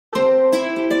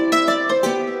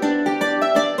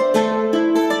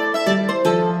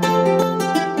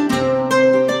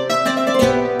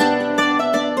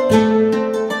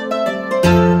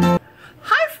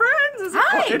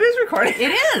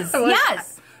It is. Like,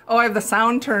 yes. Oh, I have the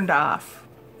sound turned off.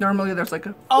 Normally there's like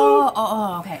a...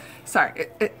 Okay. Sorry,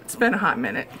 it's been a hot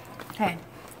minute. Okay.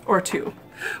 Or two.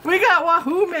 We got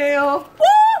Wahoo Mail.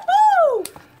 Woohoo!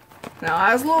 Now,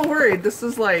 I was a little worried. This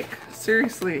is like,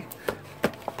 seriously.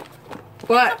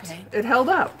 But okay. It held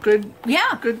up. Good.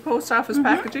 Yeah. Good post office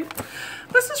packaging.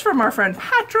 This is from our friend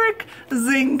Patrick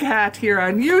XingCat here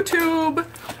on YouTube.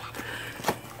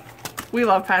 We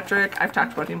love Patrick. I've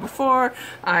talked about him before.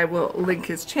 I will link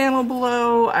his channel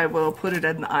below. I will put it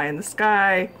in the eye in the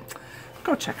sky.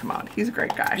 Go check him out. He's a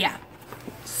great guy. Yeah.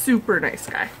 Super nice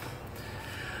guy.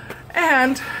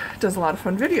 And does a lot of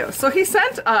fun videos. So he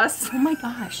sent us... Oh my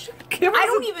gosh. Kim I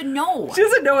don't even know. She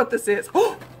doesn't know what this is.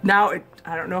 Oh, now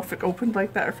I don't know if it opened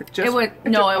like that or if it just... It was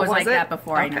like it? that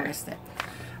before I Okay. noticed it.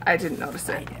 I didn't notice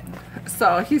it. I didn't.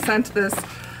 So he sent this.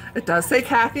 It does say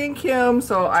Cathy and Kim,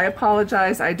 so I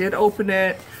apologize. I did open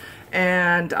it.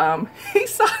 And he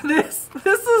saw this.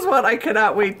 This is what I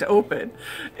cannot wait to open.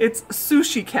 It's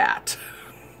Sushi Cat.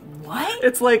 What?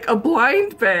 It's like a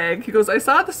blind bag. He goes, I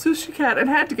saw the Sushi Cat and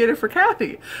had to get it for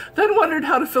Cathy. Then wondered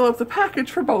how to fill up the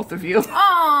package for both of you.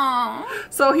 Aww.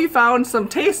 So he found some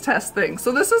taste test things.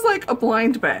 So this is like a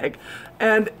blind bag.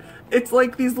 And it's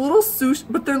like these little sushi,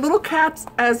 but they're little cats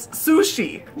as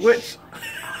sushi, which...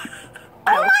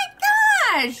 Oh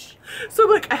my gosh! So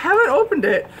like, I haven't opened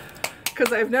it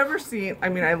because I've never seen, I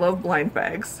mean, I love blind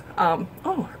bags.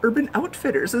 Oh, Urban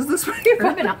Outfitters. Is this what you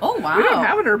Oh, wow. We don't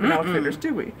have an Urban Outfitters,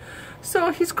 do we?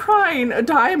 So he's crying a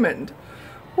diamond.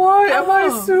 Why am I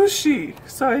sushi?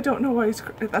 So I don't know why he's,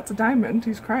 that's a diamond.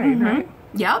 He's crying, right?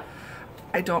 Yep.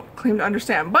 I don't claim to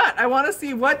understand, but I want to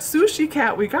see what Sushi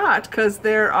Cat we got because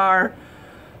there are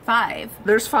 5.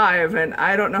 There's 5, and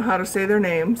I don't know how to say their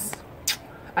names.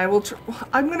 I will.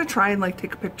 I'm gonna try and like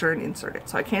take a picture and insert it,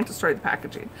 so I can't destroy the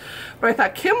packaging. But I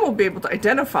thought Kim will be able to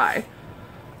identify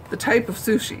the type of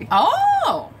sushi.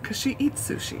 Oh. Because she eats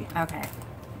sushi. Okay.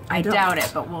 I doubt it,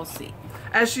 but we'll see.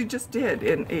 As she just did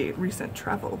in a recent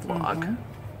travel vlog.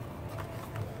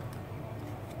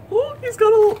 Oh, he's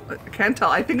got a little. I can't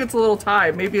tell. I think it's a little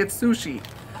Thai. Maybe it's sushi.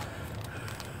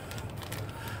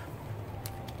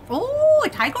 Oh, a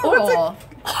tiger roll.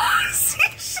 See,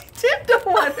 she did know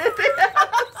what it is.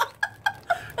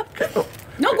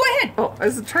 No, go ahead. Oh, I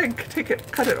was trying to take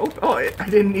it, cut it open. Oh, I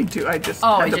didn't need to. I just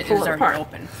had to pull it apart.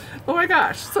 Open. Oh my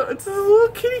gosh! So it's a little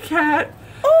kitty cat.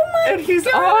 Oh my and he's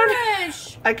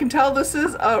gosh! I can tell this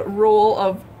is a roll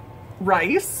of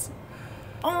rice.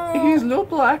 Oh. He's a little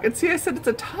black. And see, I said it's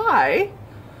a Thai.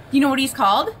 You know what he's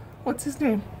called? What's his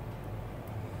name?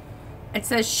 It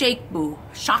says Shake Boo.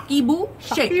 Shocky Boo?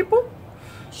 Shake Boo?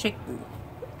 Shake Boo.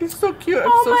 He's so cute. I'm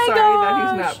Oh so my sorry that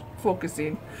he's gosh. not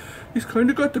focusing. He's kind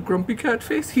of got the grumpy cat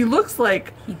face. He looks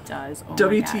like He does. Oh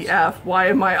WTF, why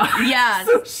am I on Yes.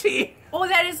 sushi? Oh,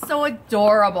 that is so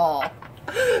adorable.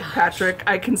 Patrick,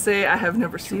 I can say I have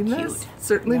never seen this. cute.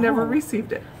 Certainly never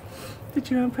received it. Did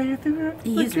you want to play through it?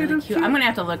 He's really cute. I'm going to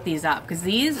have to look these up because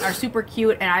these are super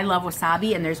cute and I love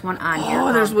wasabi and there's one on here.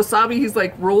 Oh, there's wasabi. He's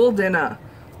like rolled in a...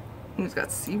 He's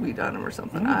got seaweed on him or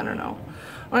something. I don't know.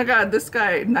 Oh my god, this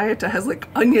guy, Nayata, has like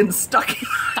onions stuck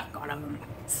Stuck on him.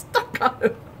 stuck on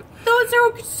him. Those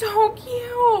are so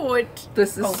cute.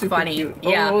 This is super funny. cute.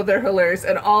 Yeah. Oh, they're hilarious.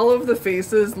 And all of the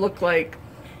faces look like...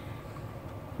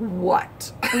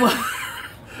 What?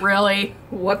 Really?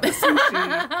 What the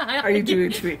sushi are you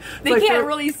doing to me? They like can't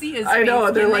really see his face. I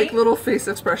know, they're can like they? little face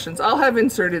expressions. I'll have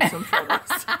inserted some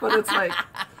photos. But it's like,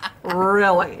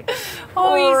 really?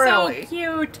 Oh, he's Really? so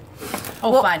cute.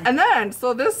 Oh, Well, fun. and then,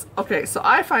 so this, okay, so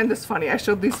I find this funny. I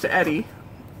showed these to Eddie.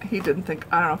 He didn't think,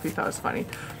 I don't know if he thought it was funny.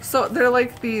 So they're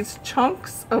like these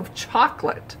chunks of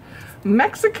chocolate.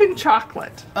 Mexican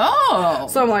chocolate. Oh.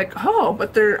 So I'm like, oh,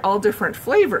 but they're all different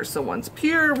flavors. So one's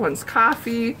pure, one's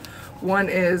coffee, one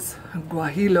is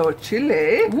guajillo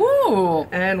chile, Ooh.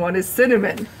 and one is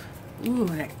cinnamon. Ooh,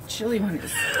 that chili one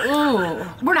is... Ooh.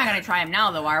 We're not going to try them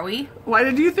now, though, are we? Why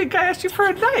did you think I asked you for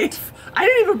a knife? I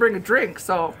didn't even bring a drink,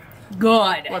 so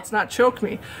Good. let's not choke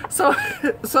me. So,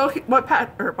 what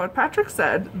Patrick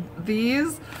said,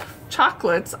 these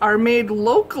chocolates are made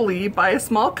locally by a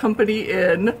small company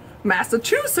in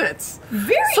Massachusetts.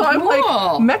 Very so I'm cool.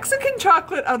 like, Mexican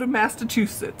chocolate out of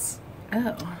Massachusetts.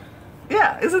 Oh.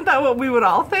 Yeah, isn't that what we would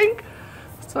all think?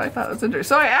 So I thought it was interesting.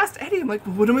 So I asked Eddie, I'm like,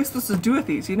 what am I supposed to do with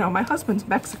these? You know, my husband's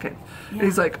Mexican. Yeah. And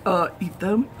he's like, eat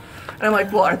them. And I'm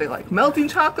like, well, are they like melting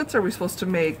chocolates? Are we supposed to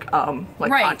make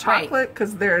hot chocolate?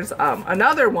 Because there's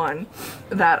another one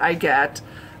that I get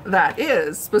that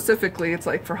is specifically, it's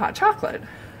like for hot chocolate.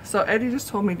 So Eddie just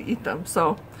told me to eat them.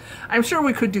 So I'm sure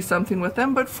we could do something with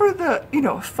them, but for the,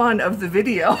 fun of the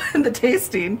video and the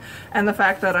tasting and the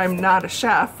fact that I'm not a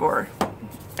chef or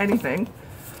anything.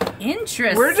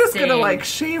 Interesting. We're just gonna like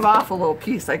shave off a little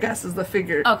piece, I guess, is the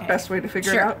best way to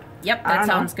figure it out. Yep, that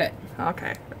sounds good.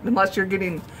 Okay, unless you're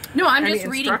getting no, I'm any just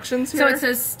reading instructions here. So it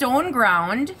says stone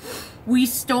ground. We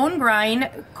stone grind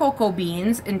cocoa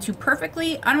beans into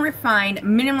perfectly unrefined,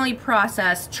 minimally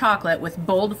processed chocolate with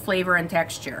bold flavor and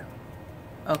texture.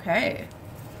 Okay.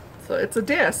 So it's a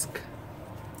disc.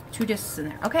 2 discs in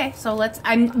there. Okay, so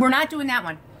we're not doing that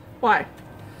one. Why?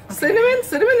 Okay. Cinnamon and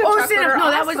chocolate are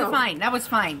no, that awesome. was fine. That was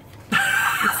fine.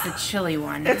 It's the chili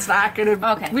one. It's not gonna be.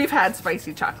 Okay. We've had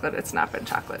spicy chocolate. It's not been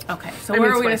chocolate. Okay, so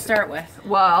where are we gonna start with?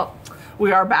 Well,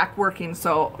 we are back working,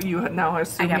 so you now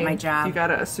assuming I got my job. You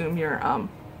gotta assume your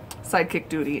sidekick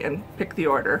duty and pick the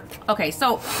order. Okay,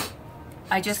 so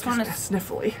I just want to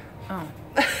sniffly. Oh.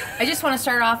 I just want to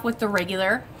start off with the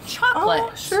regular chocolate.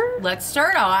 Oh, sure. Let's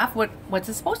start off. What's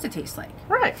it supposed to taste like?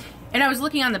 Right. And I was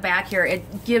looking on the back here.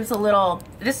 It gives a little.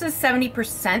 This is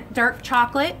 70% dark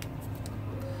chocolate.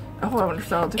 Oh, I wonder if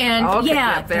that'll different. And oh, okay.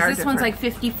 yeah, they are this one's like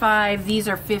 55. These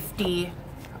are 50.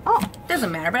 Oh,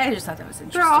 doesn't matter. But I just thought that was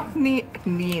interesting. They're all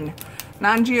lean,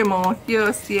 non-GMO,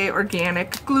 USDA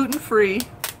organic, gluten-free.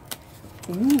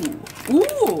 Ooh.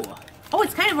 Oh,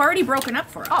 it's kind of already broken up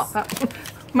for us. Oh, that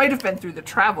might have been through the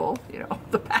travel,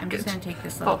 the package. I'm just going to take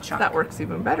this little chunk. That works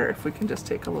even better if we can just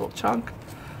take a little chunk.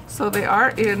 So they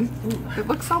are in, it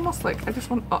looks almost like, I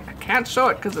can't show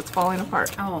it because it's falling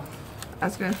apart. Oh.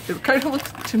 It kind of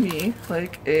looks to me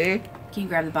like a... Can you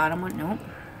grab the bottom one? Nope.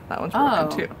 That one's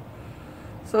broken too.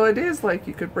 So it is like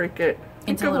you could break it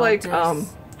into like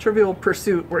Trivial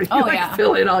Pursuit where you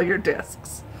fill in all your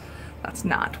discs. That's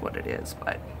not what it is,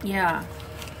 but... Yeah.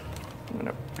 I'm going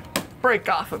to break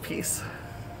off a piece.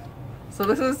 So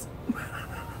this is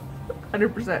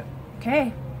 100%.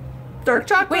 Okay. Dark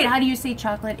chocolate. Wait, how do you say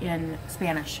chocolate in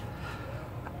Spanish?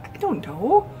 I don't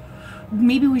know.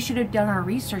 Maybe we should have done our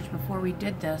research before we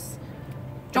did this.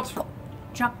 Chocolate.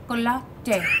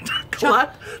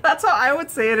 That's how I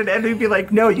would say it, and Ed would be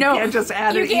like, no, you can't just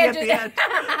add an E at the end.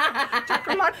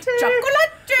 Chocolate.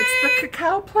 It's the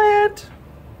cacao plant.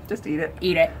 Just eat it.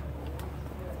 Eat it.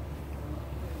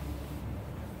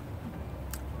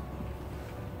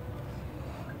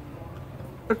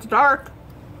 It's dark.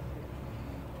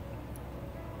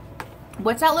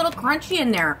 What's that little crunchy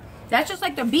in there? That's just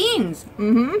like the beans.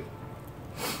 Mm-hmm.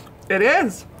 It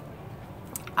is.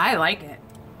 I like it.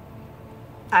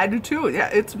 I do too. Yeah,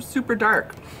 it's super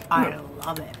dark. I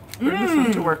love it. Bring this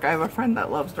one to work. I have a friend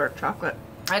that loves dark chocolate.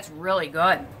 That's really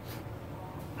good.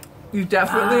 You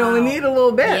definitely only need a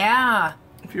little bit. Yeah.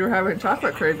 If you were having a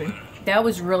chocolate craving. That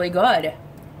was really good.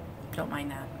 Don't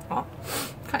mind that. Oh,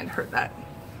 kind of heard that.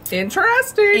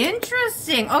 Interesting.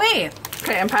 Interesting. Okay.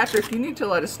 Okay, and Patrick, you need to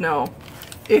let us know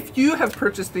if you have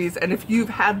purchased these and if you've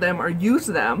had them or used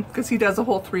them, because he does a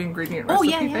whole 3-ingredient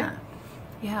recipe thing.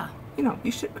 Yeah.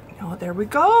 You should. There we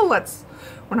go.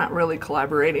 We're not really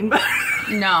collaborating, but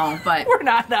no, but we're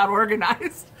not that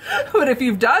organized. But if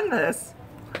you've done this,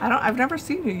 I've never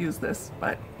seen you use this,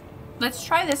 but let's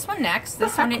try this one next.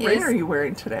 This one is. What ring are you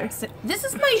wearing today? This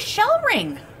is my shell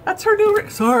ring. That's her new ring.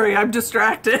 Sorry, I'm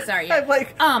distracted. Sorry. Yeah. I'm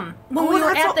like, when we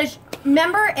were at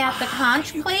remember at the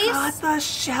conch place? You got the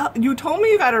shell. You told me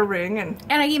you got a ring, and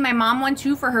I gave my mom one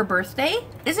too for her birthday.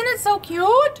 Isn't it so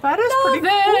cute? That is pretty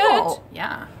cool.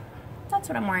 Yeah, that's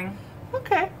what I'm wearing.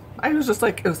 Okay. I was just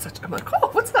like, I'm like, oh,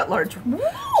 what's that large? Ooh.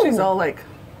 She's all like,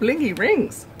 blingy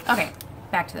rings. Okay,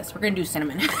 back to this. We're gonna do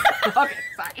cinnamon. Okay,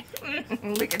 sorry.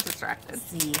 We get distracted.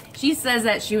 See, she says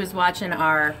that she was watching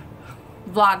our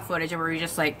vlog footage and we were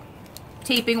just like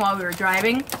taping while we were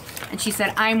driving, and she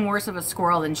said I'm worse of a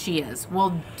squirrel than she is.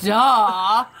 Well,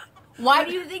 duh. Why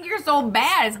do you think you're so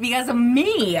bad? It's because of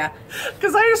me.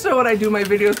 Because I just know when I do my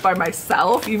videos by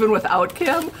myself, even without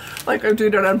Kim, like I'm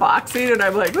doing an unboxing and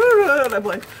I'm like, and I'm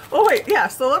like, oh wait, yeah,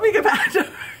 so let me get back to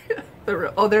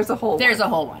there's a whole one. There's a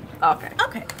whole one. Okay.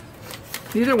 Okay.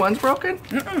 Neither one's broken?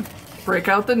 Mm-mm. Break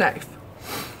out the knife.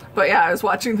 But yeah, I was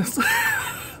watching this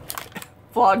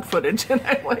vlog footage and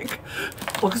I'm like,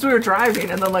 well, because we were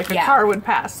driving and then like a car would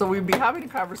pass, so we'd be having a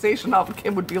conversation off and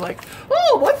Kim would be like,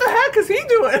 oh, what the heck is he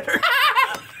doing?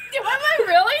 Am I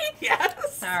really?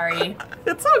 Yes. Sorry.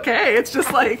 It's okay. It's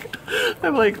just like,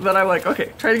 I'm like,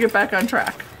 okay, try to get back on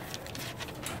track.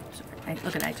 Sorry.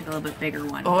 Look at that, I took a little bit bigger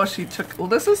one. Oh, she took, well,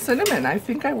 this is cinnamon. I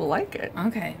think I will like it.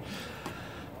 Okay.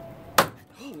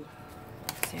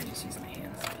 See, I just use my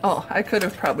hands. Oh, I could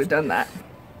have probably done that.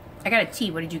 I got a T.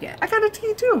 What did you get? I got a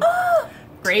T too.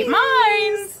 Great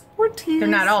minds. We're T's. They're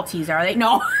not all T's, are they?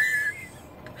 No.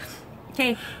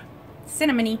 Okay.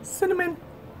 Cinnamony. Cinnamon.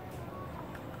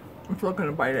 I'm still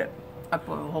gonna bite it. I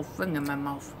put a whole thing in my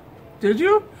mouth. Did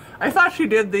you? I thought she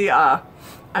did the,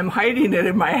 I'm hiding it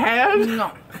in my hand.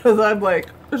 No. Because I'm like,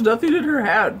 there's nothing in her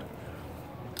hand.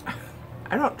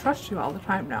 I don't trust you all the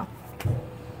time now.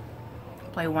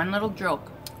 Play one little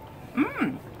joke.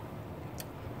 Mmm.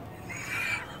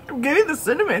 I'm getting the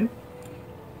cinnamon.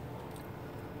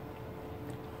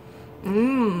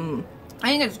 Mmm. I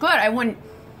think it's good. I wouldn't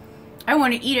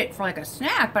eat it for like a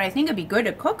snack, but I think it'd be good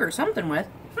to cook or something with.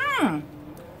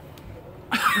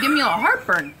 Give me a little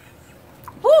heartburn.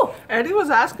 Woo! Eddie was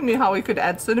asking me how we could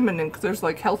add cinnamon in because there's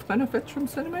like health benefits from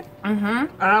cinnamon. Mm-hmm. And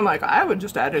I'm like, I would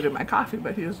just add it in my coffee,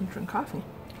 but he doesn't drink coffee.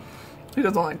 He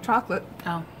doesn't like chocolate.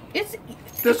 Oh.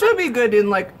 This would be good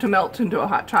in like to melt into a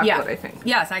hot chocolate, Yeah. I think.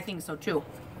 Yes, I think so too.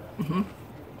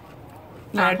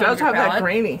 Mm-hmm. And it does have that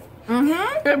grainy.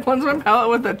 Mm-hmm. It blends my palate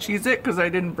with the Cheez-It because I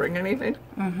didn't bring anything.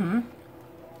 Mm-hmm.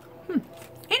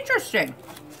 Interesting.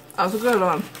 That was a good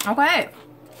one. Okay.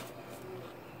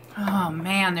 Oh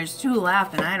man, there's 2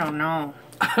 left and I don't know.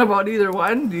 About either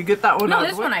one? Do you get that one? No,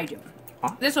 this one I do.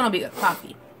 Oh. This one will be good.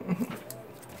 Coffee.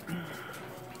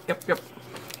 Yep.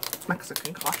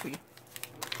 Mexican coffee.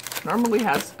 Normally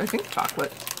has, I think,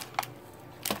 chocolate.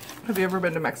 Have you ever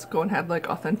been to Mexico and had like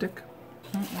authentic?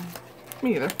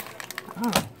 Me either. I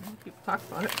don't know. People talk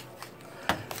about it.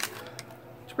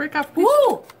 Did you break off a piece?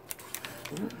 Woo!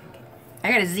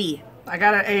 I got a Z. I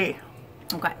got an A.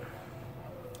 Okay.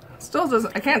 Still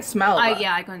doesn't, I can't smell it.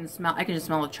 Yeah, I can just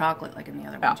smell the chocolate like in the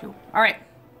other Yeah. one too. All right.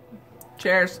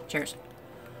 Cheers. Cheers.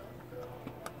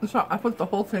 So I put the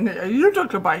whole thing in. You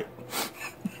took a bite.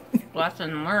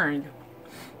 Lesson learned.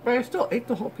 But I still ate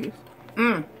the whole piece.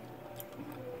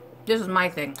 This is my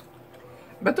thing.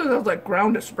 Bet there's like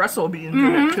ground espresso beans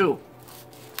in it too.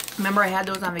 Remember I had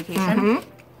those on vacation?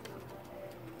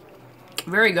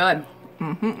 Very good.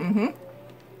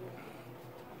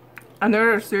 And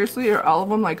there are seriously all of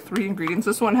them like 3 ingredients.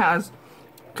 This one has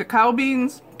cacao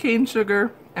beans, cane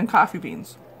sugar, and coffee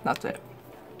beans. That's it.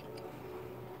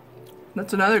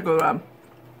 That's another good one.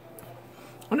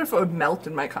 I wonder if it would melt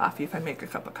in my coffee if I make a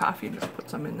cup of coffee and just put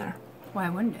some in there. Why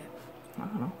wouldn't it? I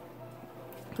don't know.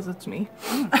 Because it's me.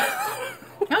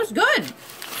 That was good.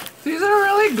 These are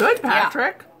really good,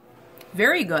 Patrick.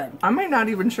 Very good. I might not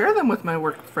even share them with my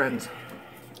work friends.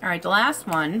 All right, the last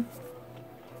one,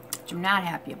 which I'm not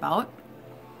happy about.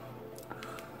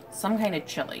 Some kind of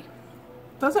chili.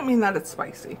 Doesn't mean that it's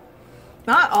spicy.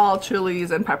 Not all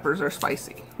chilies and peppers are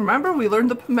spicy. Remember, we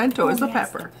learned the pimento is a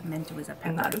pepper. The pimento is a pepper.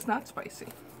 And that is not spicy.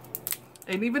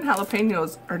 And even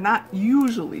jalapenos are not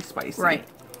usually spicy. Right.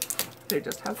 They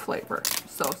just have flavor.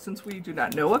 So since we do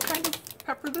not know what kind of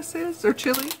pepper this is, or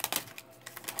chili,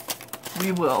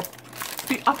 we will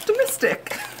be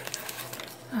optimistic.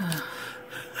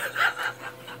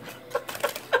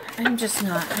 I'm just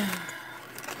not.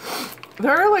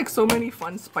 There are like so many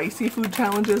fun spicy food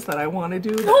challenges that I want to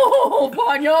do that, Oh,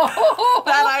 Vanya!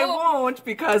 that I won't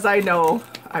because I know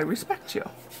I respect you.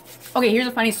 Okay, here's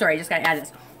a funny story. I just gotta add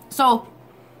this. So,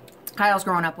 Kyle's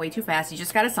growing up way too fast. He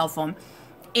just got a cell phone.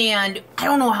 And I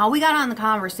don't know how we got on the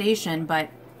conversation, but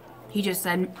he just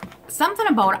said something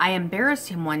about I embarrassed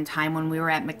him one time when we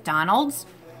were at McDonald's.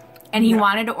 And he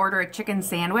wanted to order a chicken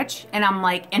sandwich. And I'm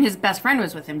like, and his best friend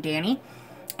was with him, Danny.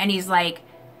 And he's like,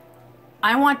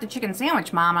 I want the chicken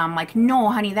sandwich, Mom. I'm like, no,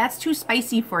 honey, that's too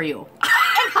spicy for you.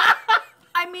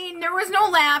 I mean, there was no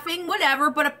laughing,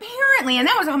 whatever, but apparently, and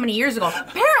that was how many years ago,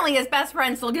 apparently his best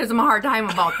friend still gives him a hard time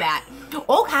about that.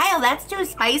 Oh, Kyle, that's too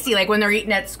spicy, like when they're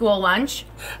eating at school lunch.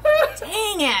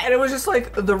 Dang it. And it was just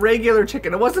like the regular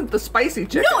chicken. It wasn't the spicy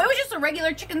chicken. No, it was just a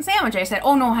regular chicken sandwich. I said,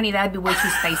 oh, no, honey, that'd be way too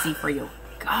spicy for you.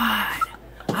 God,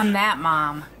 I'm that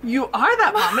mom. You are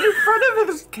that mom in front of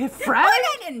his kid friend. But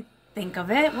I didn't think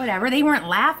of it, whatever. They weren't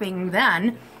laughing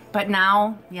then, but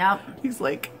now, yep. He's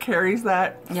like, carries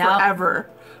that forever.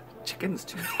 Chicken's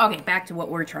too. Okay, back to what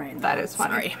we're trying. That is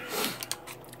funny. Sorry.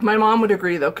 My mom would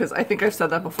agree though, because I think I've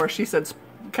said that before. She said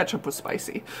ketchup was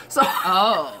spicy. So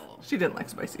she didn't like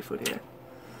spicy food either.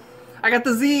 I got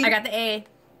the Z. I got the A.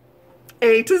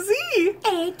 A to Z.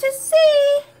 A to Z.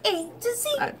 A to Z.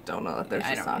 I don't know that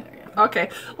there's a song. Either, Okay,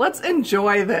 let's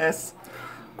enjoy this.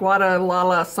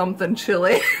 Guadalala something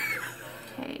chili.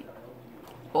 Okay.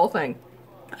 Whole thing.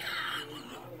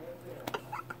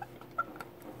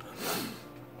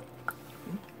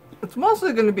 It's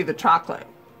mostly going to be the chocolate.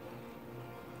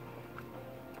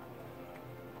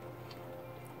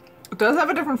 It does have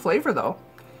a different flavor though.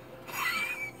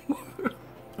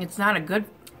 It's not a good.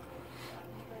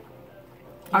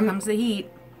 Here comes the heat.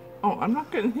 Oh, I'm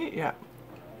not getting heat yet.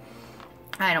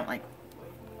 I don't like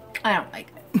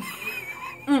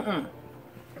it.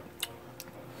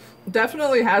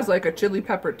 Definitely has like a chili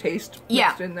pepper taste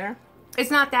mixed in there.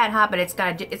 It's not that hot, but it's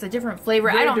a different flavor.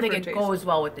 Very I don't think it different taste. goes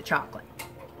well with the chocolate.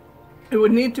 It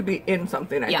would need to be in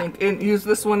something, I Yeah. think. And use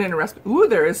this one in a recipe. Ooh,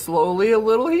 there is slowly a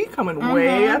little heat coming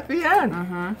way at the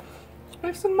end.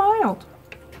 Nice and mild.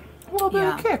 A little bit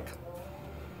of kick.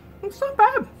 It's not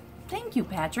bad. Thank you,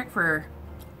 Patrick, for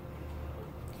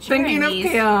Thinking of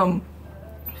these. Kim.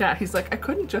 Yeah, he's like, I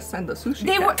couldn't just send the sushi.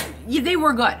 They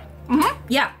were good.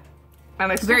 Yeah.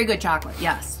 And I Very good chocolate.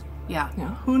 Yes. Yeah.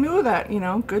 Yeah, who knew that, you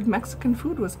know, good Mexican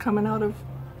food was coming out of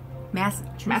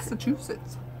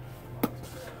Massachusetts?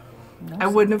 I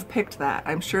wouldn't have picked that.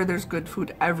 I'm sure there's good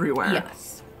food everywhere.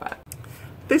 Yes. But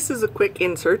this is a quick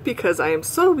insert because I am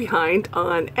so behind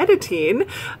on editing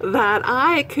that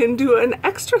I can do an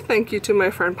extra thank you to my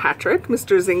friend Patrick,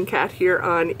 Mr. XingCat here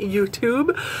on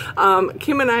YouTube.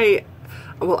 Kim and I,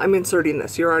 well, I'm inserting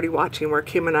this. You're already watching where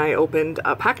Kim and I opened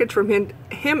a package from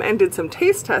him and did some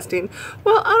taste testing.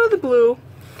 Well, out of the blue,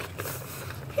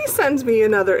 he sends me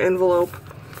another envelope.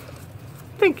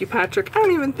 Thank you, Patrick. I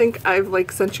don't even think I've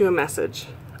like sent you a message.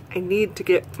 I need to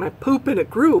get my poop in a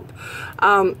group.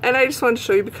 And I just wanted to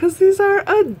show you because these are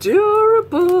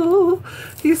adorable.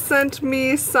 He sent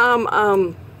me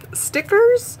some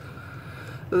stickers.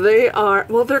 They are,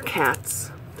 well, they're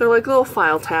cats. They're like little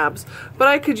file tabs, but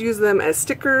I could use them as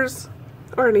stickers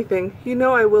or anything. You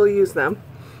know I will use them.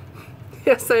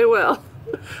 Yes, I will.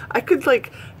 I could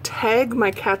like tag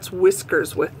my cat's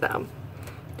whiskers with them.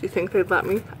 Do you think they'd let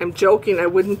me? I'm joking. I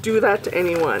wouldn't do that to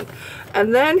anyone.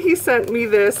 And then he sent me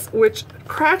this, which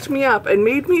cracked me up and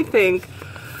made me think,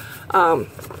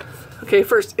 okay,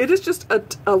 first, it is just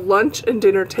a lunch and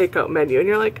dinner takeout menu. And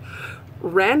you're like,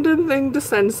 random thing to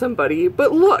send somebody.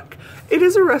 But look, it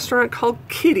is a restaurant called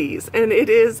Kitty's, and it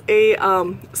is a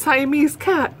Siamese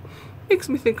cat. Makes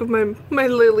me think of my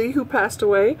Lily who passed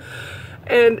away.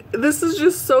 And this is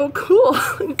just so cool.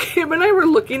 Kim and I were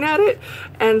looking at it,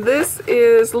 and this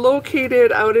is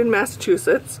located out in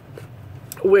Massachusetts,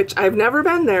 which I've never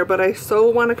been there, but I so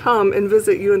want to come and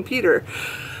visit you and Peter.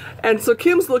 And so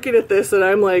Kim's looking at this, and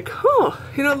I'm like, oh,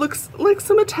 you know, it looks like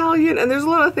some Italian, and there's a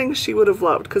lot of things she would have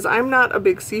loved, because I'm not a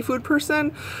big seafood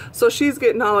person, so she's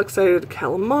getting all excited.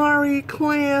 Calamari,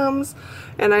 clams,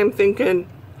 and I'm thinking,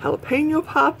 jalapeno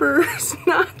poppers,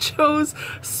 nachos,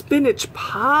 spinach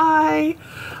pie.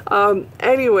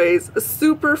 Anyways,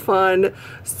 super fun.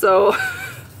 So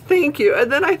thank you.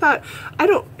 And then I thought,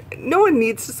 no one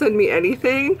needs to send me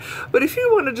anything, but if you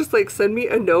want to just like send me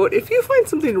a note, if you find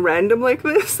something random like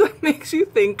this that makes you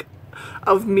think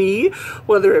of me,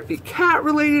 whether it be cat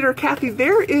related or Cathy,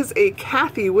 there is a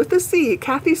Cathy with a C,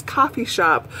 Cathy's Coffee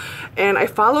Shop, and I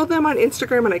follow them on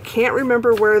Instagram, and I can't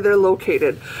remember where they're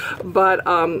located, but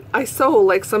I so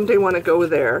like someday want to go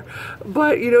there.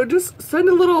 But you know, just send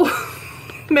a little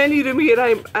menu to me, and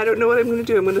I don't know what I'm going to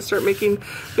do. I'm going to start making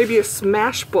maybe a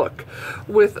smash book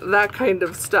with that kind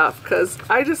of stuff, because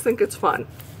I just think it's fun,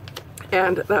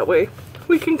 and that way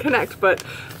we can connect. But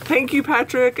thank you,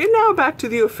 Patrick, and now back to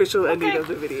the official ending of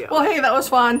the video. Well, hey, that was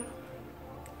fun.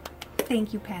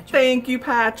 Thank you, Patrick. Thank you,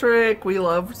 Patrick. We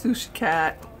love Sushi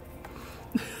Cat.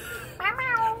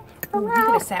 Ooh, he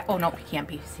could have sat. Oh, no, he can't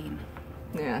be seen.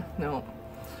 Yeah, no,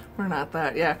 we're not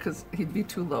that. Yeah, because he'd be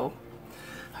too low.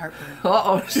 Heartburn.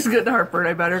 Uh-oh, she's getting heartburn.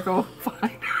 I better go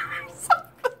find her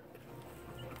something.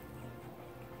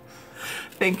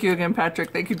 Thank you again,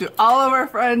 Patrick. Thank you to all of our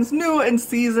friends, new and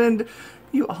seasoned.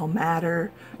 You all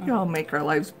matter. You all make our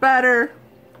lives better.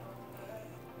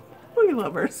 We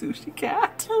love our Sushi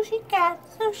Cat. Sushi cat,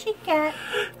 sushi cat.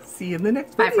 See you in the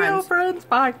next Bye, video, friends.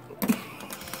 Bye.